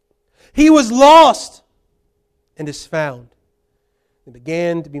 He was lost, and is found. And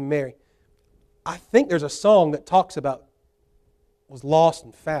began to be merry. I think there's a song that talks about was lost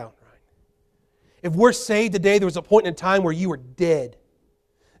and found, right? If we're saved today, there was a point in time where you were dead.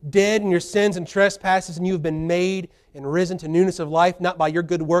 Dead in your sins and trespasses, and you have been made and risen to newness of life, not by your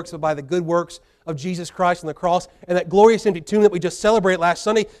good works, but by the good works of Jesus Christ on the cross, and that glorious empty tomb that we just celebrated last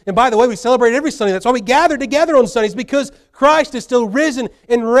Sunday. And by the way, we celebrate every Sunday. That's why we gather together on Sundays, because Christ is still risen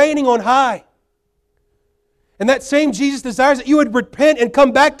and reigning on high. And that same Jesus desires that you would repent and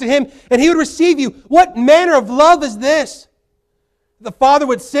come back to Him, and He would receive you. What manner of love is this? The Father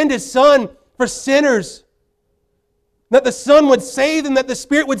would send His Son for sinners, that the Son would save them, that the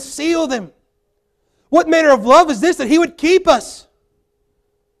Spirit would seal them. What manner of love is this, that He would keep us?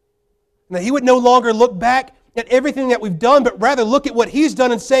 And that He would no longer look back at everything that we've done, but rather look at what He's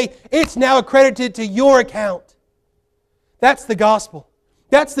done and say, it's now accredited to your account. That's the gospel.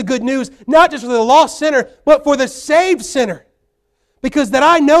 That's the good news, not just for the lost sinner, but for the saved sinner. Because that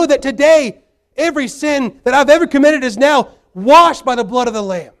I know that today, every sin that I've ever committed is now washed by the blood of the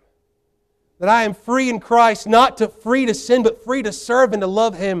Lamb. That I am free in Christ, not free to sin, but free to serve and to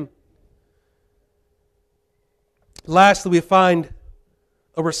love Him. Lastly, we find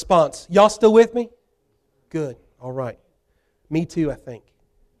a response. Y'all still with me? Good. All right. Me too, I think.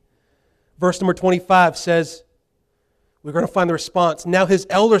 Verse number 25 says, we're going to find the response. Now his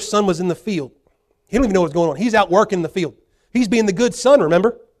elder son was in the field. He don't even know what's going on. He's out working in the field. He's being the good son, remember?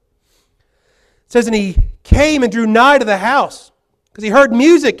 It says, and he came and drew nigh to the house because he heard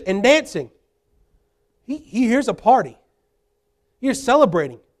music and dancing. He hears a party. He's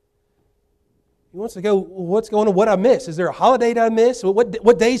celebrating. He wants to go, what's going on? What I miss? Is there a holiday that I miss?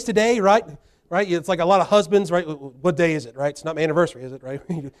 What day's today, right? Right? It's like a lot of husbands, right? What day is it, right? It's not my anniversary, is it, right?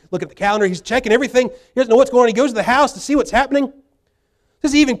 You look at the calendar, he's checking everything. He doesn't know what's going on. He goes to the house to see what's happening. It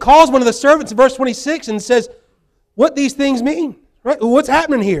says he even calls one of the servants in verse 26 and says, what these things mean, right? What's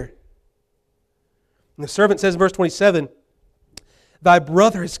happening here? And the servant says in verse 27, thy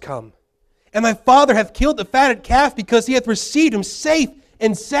brother is come, and thy father hath killed the fatted calf because he hath received him safe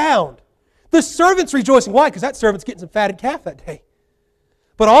and sound. The servant's rejoicing. Why? Because that servant's getting some fatted calf that day.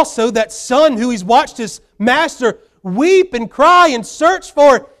 But also that son who he's watched his master weep and cry and search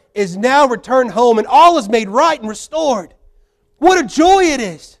for is now returned home, and all is made right and restored. What a joy it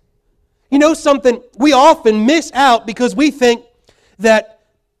is. You know something? We often miss out because we think that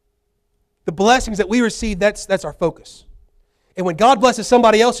the blessings that we receive, that's our focus. And when God blesses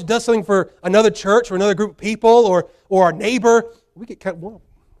somebody else who does something for another church or another group of people or our neighbor, we get kind of, well,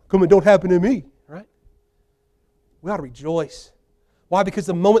 come it don't happen to me, right? We ought to rejoice. Why? Because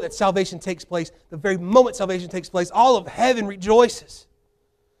the moment that salvation takes place, the very moment salvation takes place, all of heaven rejoices.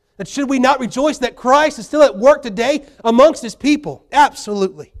 And should we not rejoice that Christ is still at work today amongst His people?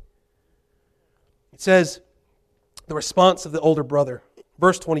 Absolutely. It says, the response of the older brother,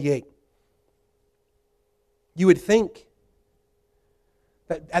 verse 28. You would think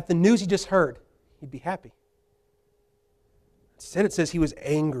that at the news he just heard, he'd be happy. Instead it says he was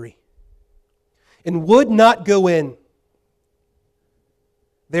angry. and would not go in.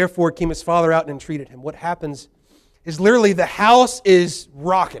 Therefore came his father out and entreated him. What happens is literally the house is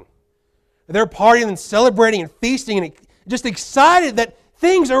rocking. They're partying and celebrating and feasting and just excited that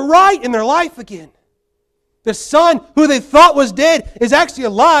things are right in their life again. The son who they thought was dead is actually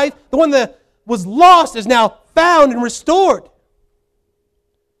alive. The one that was lost is now found and restored.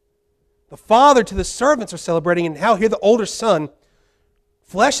 The father to the servants are celebrating, and now here the older son,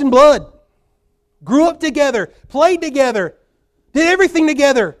 flesh and blood, grew up together, played together, did everything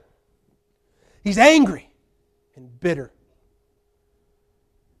together. He's angry and bitter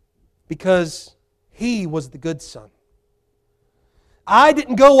because he was the good son. I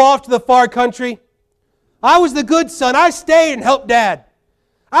didn't go off to the far country. I was the good son. I stayed and helped Dad.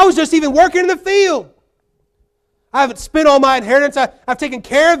 I was just even working in the field. I haven't spent all my inheritance. I've taken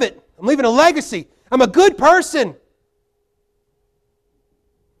care of it. I'm leaving a legacy. I'm a good person.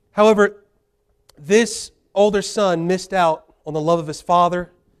 However, this older son missed out on the love of his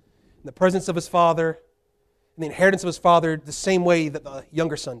father, and the presence of his father, and the inheritance of his father the same way that the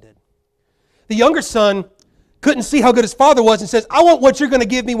younger son did. The younger son couldn't see how good his father was and says, I want what you're going to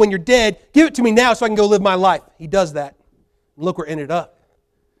give me when you're dead. Give it to me now so I can go live my life. He does that. And look where it ended up.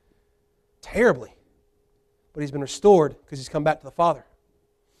 Terribly. But he's been restored because he's come back to the father.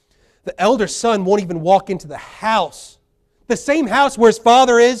 The elder son won't even walk into the house. The same house where his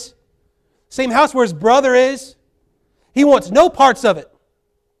father is. Same house where his brother is. He wants no parts of it.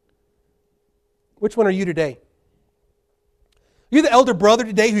 Which one are you today? You're the elder brother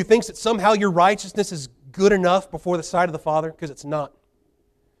today who thinks that somehow your righteousness is good enough before the sight of the Father? Because it's not.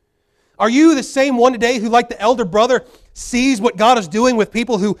 Are you the same one today who, like the elder brother, sees what God is doing with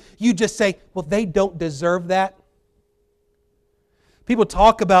people who you just say, well, they don't deserve that? People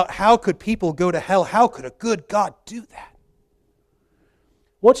talk about how could people go to hell? How could a good God do that?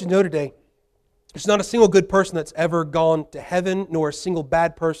 I want you to know today, there's not a single good person that's ever gone to heaven, nor a single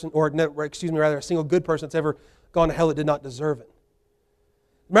bad person, a single good person that's ever gone to hell that did not deserve it.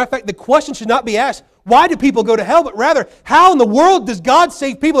 Matter of fact, the question should not be asked, why do people go to hell? But rather, how in the world does God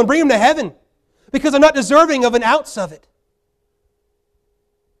save people and bring them to heaven? Because they're not deserving of an ounce of it.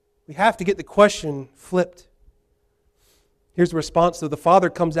 We have to get the question flipped. Here's the response, though. The father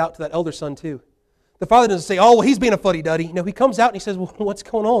comes out to that elder son too. The father doesn't say, oh, well, he's being a fuddy-duddy. No, he comes out and he says, well, what's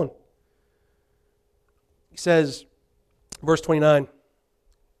going on? He says, verse 29,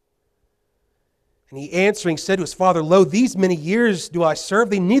 and he answering said to his father, lo, these many years do I serve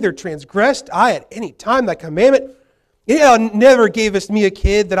thee, neither transgressed I at any time thy commandment. Thou never gavest me a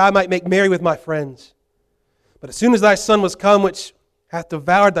kid that I might make merry with my friends. But as soon as thy son was come, which hath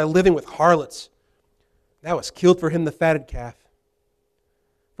devoured thy living with harlots, thou hast killed for him the fatted calf.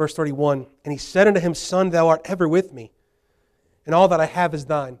 Verse 31, and he said unto him, son, thou art ever with me, and all that I have is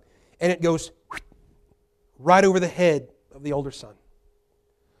thine. And it goes right over the head of the older son.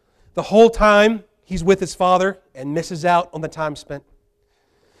 The whole time he's with his father and misses out on the time spent.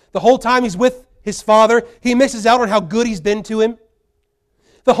 The whole time he's with his father, he misses out on how good he's been to him.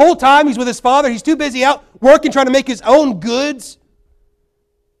 The whole time he's with his father, he's too busy out working, trying to make his own goods,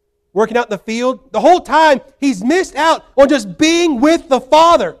 working out in the field. The whole time he's missed out on just being with the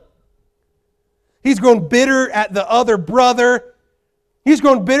father. He's grown bitter at the other brother. He's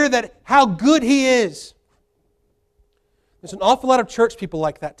grown bitter at how good he is. There's an awful lot of church people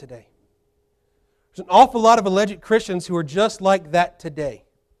like that today. There's an awful lot of alleged Christians who are just like that today.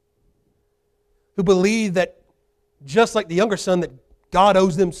 Who believe that, just like the younger son, that God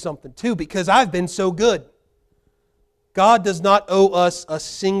owes them something too because I've been so good. God does not owe us a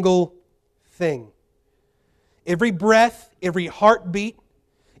single thing. Every breath, every heartbeat,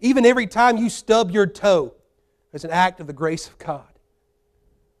 even every time you stub your toe is an act of the grace of God.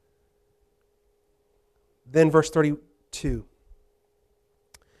 Then verse 32.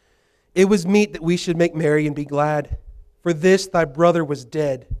 It was meet that we should make merry and be glad, for this thy brother was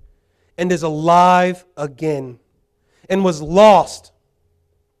dead, and is alive again, and was lost,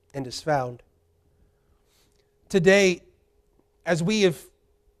 and is found. Today, as we have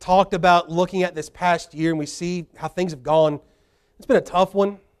talked about looking at this past year, and we see how things have gone, it's been a tough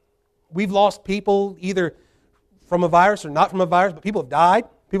one. We've lost people either from a virus or not from a virus, but people have died,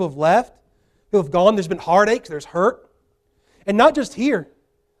 people have left, people have gone, there's been heartaches, there's hurt. And not just here,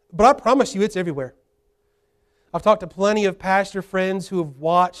 but I promise you it's everywhere. I've talked to plenty of pastor friends who have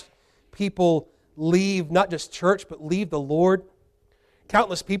watched people leave not just church, but leave the Lord.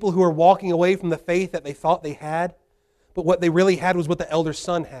 Countless people who are walking away from the faith that they thought they had, but what they really had was what the elder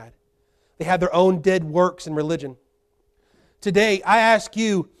son had. They had their own dead works and religion. Today, I ask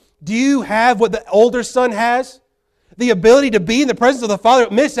you, do you have what the older son has? the ability to be in the presence of the Father,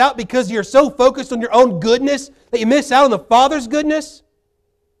 but miss out because you're so focused on your own goodness that you miss out on the Father's goodness?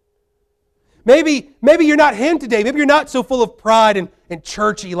 Maybe you're not Him today. Maybe you're not so full of pride and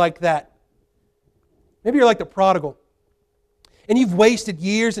churchy like that. Maybe you're like the prodigal. And you've wasted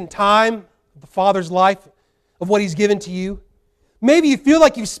years and time of the Father's life, of what He's given to you. Maybe you feel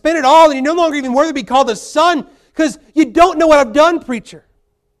like you've spent it all and you're no longer even worthy to be called a son because you don't know what I've done, preacher.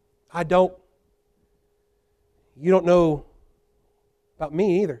 I don't. You don't know about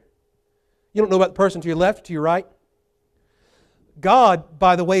me either. You don't know about the person to your left, to your right. God,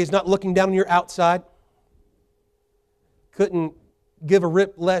 by the way, is not looking down on your outside. Couldn't give a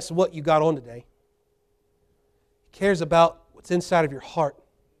rip less what you got on today. He cares about what's inside of your heart.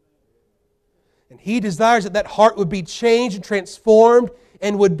 And He desires that heart would be changed and transformed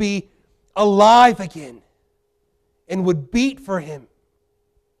and would be alive again and would beat for Him.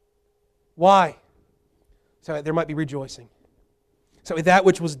 Why? So that there might be rejoicing. So that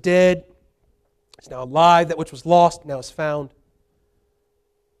which was dead is now alive. That which was lost now is found.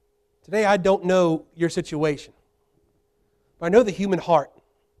 Today I don't know your situation. But I know the human heart.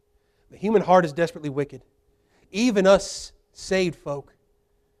 The human heart is desperately wicked. Even us saved folk.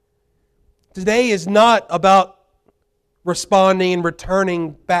 Today is not about responding and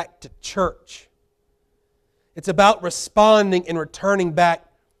returning back to church. It's about responding and returning back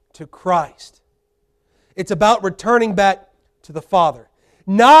to Christ. It's about returning back to the Father.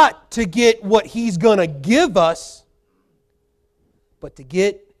 Not to get what He's going to give us, but to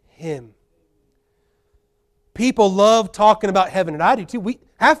get Him. People love talking about heaven, and I do too.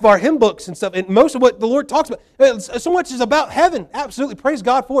 Half of our hymn books and stuff, and most of what the Lord talks about, so much is about heaven. Absolutely, praise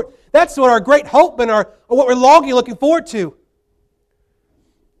God for it. That's what our great hope and what we're longing, looking forward to.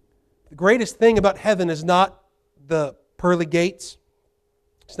 The greatest thing about heaven is not the pearly gates.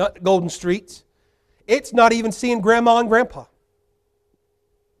 It's not the golden streets. It's not even seeing Grandma and Grandpa.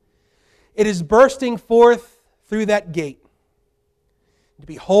 It is bursting forth through that gate to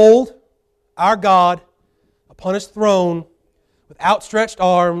behold our God upon His throne with outstretched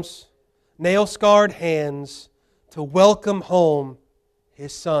arms, nail-scarred hands, to welcome home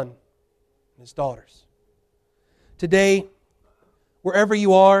His son and His daughters. Today, wherever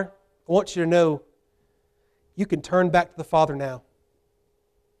you are, I want you to know you can turn back to the Father now.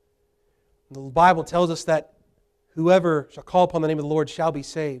 The Bible tells us that whoever shall call upon the name of the Lord shall be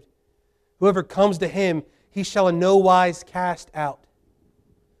saved. Whoever comes to Him, He shall in no wise cast out.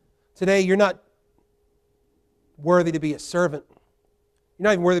 Today, you're not worthy to be a servant. You're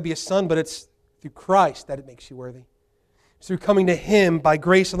not even worthy to be a son, but it's through Christ that it makes you worthy. It's through coming to Him by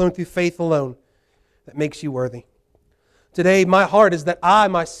grace alone, through faith alone, that makes you worthy. Today, my heart is that I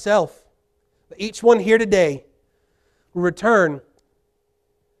myself, that each one here today, will return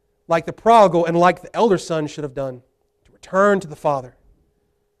like the prodigal and like the elder son should have done, to return to the Father,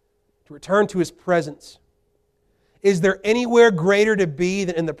 to return to His presence. Is there anywhere greater to be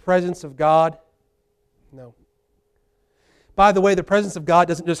than in the presence of God? No. By the way, the presence of God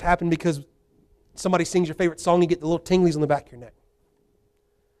doesn't just happen because somebody sings your favorite song and you get the little tinglies on the back of your neck.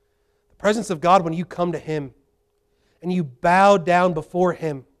 The presence of God, when you come to Him and you bow down before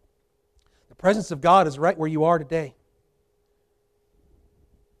Him, the presence of God is right where you are today.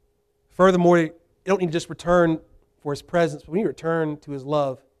 Furthermore, you don't need to just return for His presence, but we need to return to His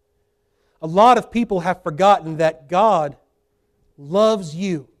love. A lot of people have forgotten that God loves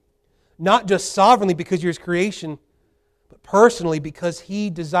you, not just sovereignly because you're His creation, but personally because He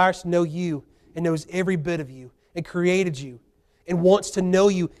desires to know you and knows every bit of you and created you and wants to know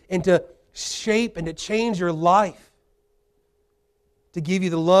you and to shape and to change your life, to give you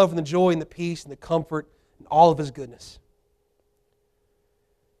the love and the joy and the peace and the comfort and all of His goodness.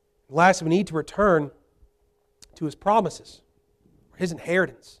 Lastly, we need to return to His promises, His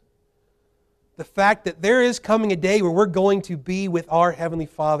inheritance. The fact that there is coming a day where we're going to be with our Heavenly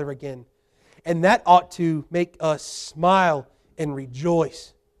Father again. And that ought to make us smile and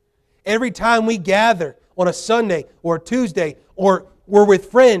rejoice. Every time we gather on a Sunday or a Tuesday or we're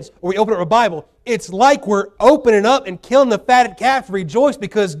with friends or we open up a Bible, it's like we're opening up and killing the fatted calf to rejoice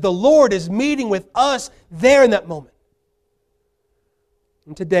because the Lord is meeting with us there in that moment.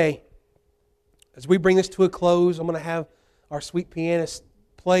 And today, as we bring this to a close, I'm going to have our sweet pianist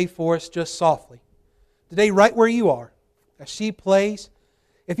play for us just softly. Today, right where you are, as she plays,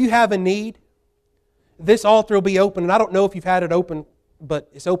 if you have a need, this altar will be open. And I don't know if you've had it open, but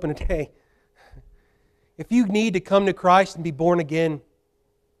it's open today. If you need to come to Christ and be born again,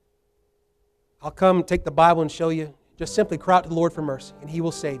 I'll come take the Bible and show you. Just simply cry out to the Lord for mercy, and He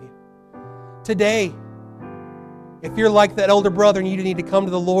will save you. Today, if you're like that older brother and you need to come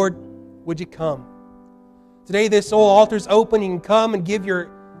to the Lord, would you come? Today this old altar is open. You can come and give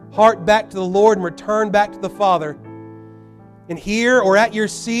your heart back to the Lord and return back to the Father. And here or at your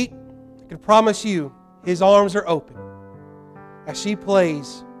seat, I can promise you, His arms are open. As she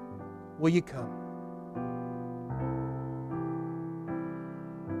plays, will you come?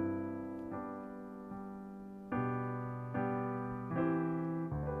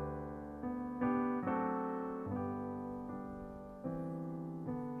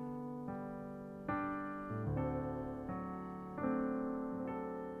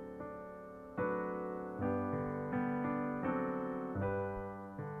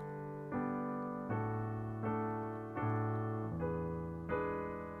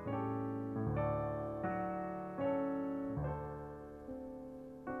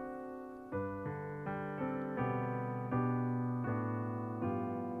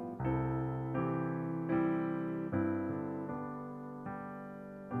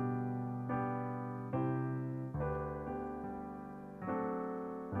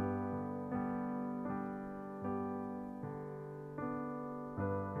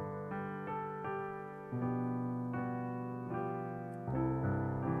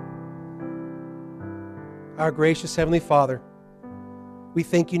 Our gracious Heavenly Father, we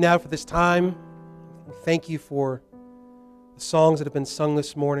thank you now for this time. We thank you for the songs that have been sung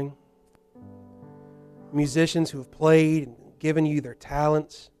this morning, musicians who have played and given you their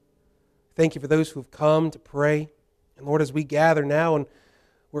talents. Thank you for those who have come to pray. And Lord, as we gather now and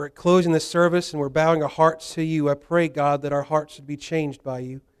we're closing this service and we're bowing our hearts to you, I pray, God, that our hearts would be changed by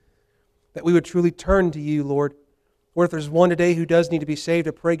you, that we would truly turn to you, Lord. Lord, if there's one today who does need to be saved,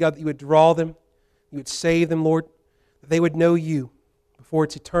 I pray, God, that you would draw them, you would save them, Lord, that they would know you before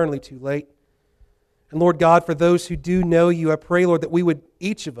it's eternally too late. And Lord God, for those who do know you, I pray, Lord, that we would,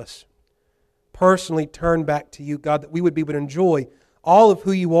 each of us, personally turn back to you, God, that we would be able to enjoy all of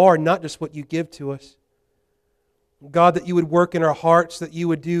who you are, not just what you give to us. God, that you would work in our hearts, that you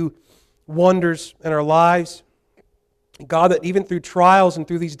would do wonders in our lives. God, that even through trials and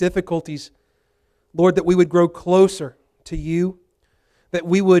through these difficulties, Lord, that we would grow closer to you, that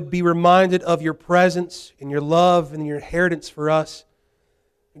we would be reminded of your presence and your love and your inheritance for us.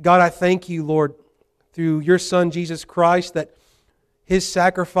 God, I thank you, Lord, through your Son, Jesus Christ, that His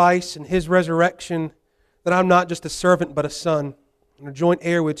sacrifice and His resurrection, that I'm not just a servant but a son and a joint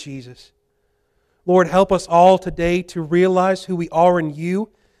heir with Jesus. Lord, help us all today to realize who we are in you,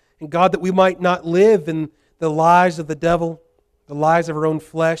 and God, that we might not live in the lies of the devil, the lies of our own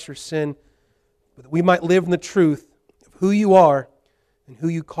flesh or sin, but that we might live in the truth of who you are and who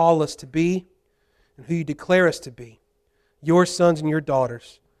you call us to be and who you declare us to be, your sons and your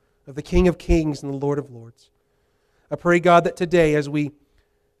daughters of the King of Kings and the Lord of Lords. I pray, God, that today as we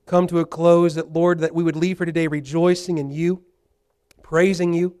come to a close, that, Lord, that we would leave here today rejoicing in you,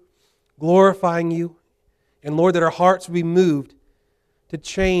 praising you, glorifying you, and Lord, that our hearts would be moved to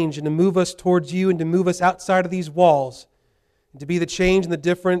change and to move us towards you and to move us outside of these walls and to be the change and the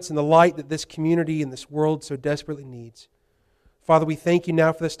difference and the light that this community and this world so desperately needs. Father, we thank you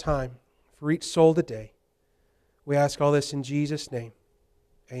now for this time, for each soul today. We ask all this in Jesus' name.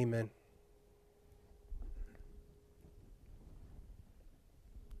 Amen.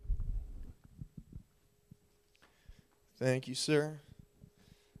 Thank you, sir.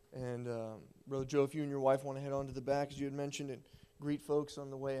 And Brother Joe, if you and your wife want to head on to the back, as you had mentioned, and greet folks on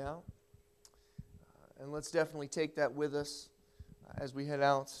the way out. And let's definitely take that with us as we head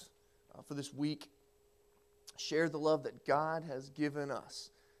out for this week. Share the love that God has given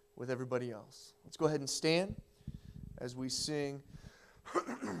us with everybody else. Let's go ahead and stand as we sing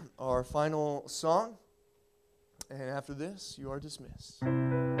our final song. And after this, you are dismissed.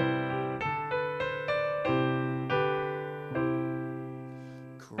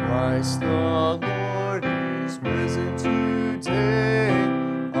 Christ the Lord is risen today.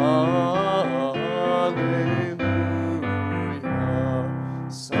 Alleluia.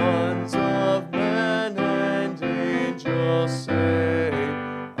 Sons of men and angels say,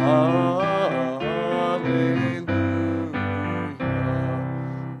 Alleluia.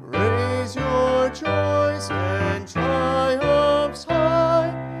 Raise your joys and triumphs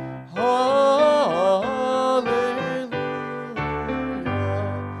high.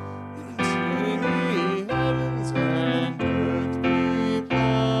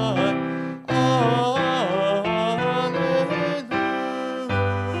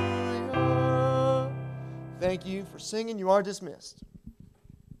 Thank you for singing. You are dismissed.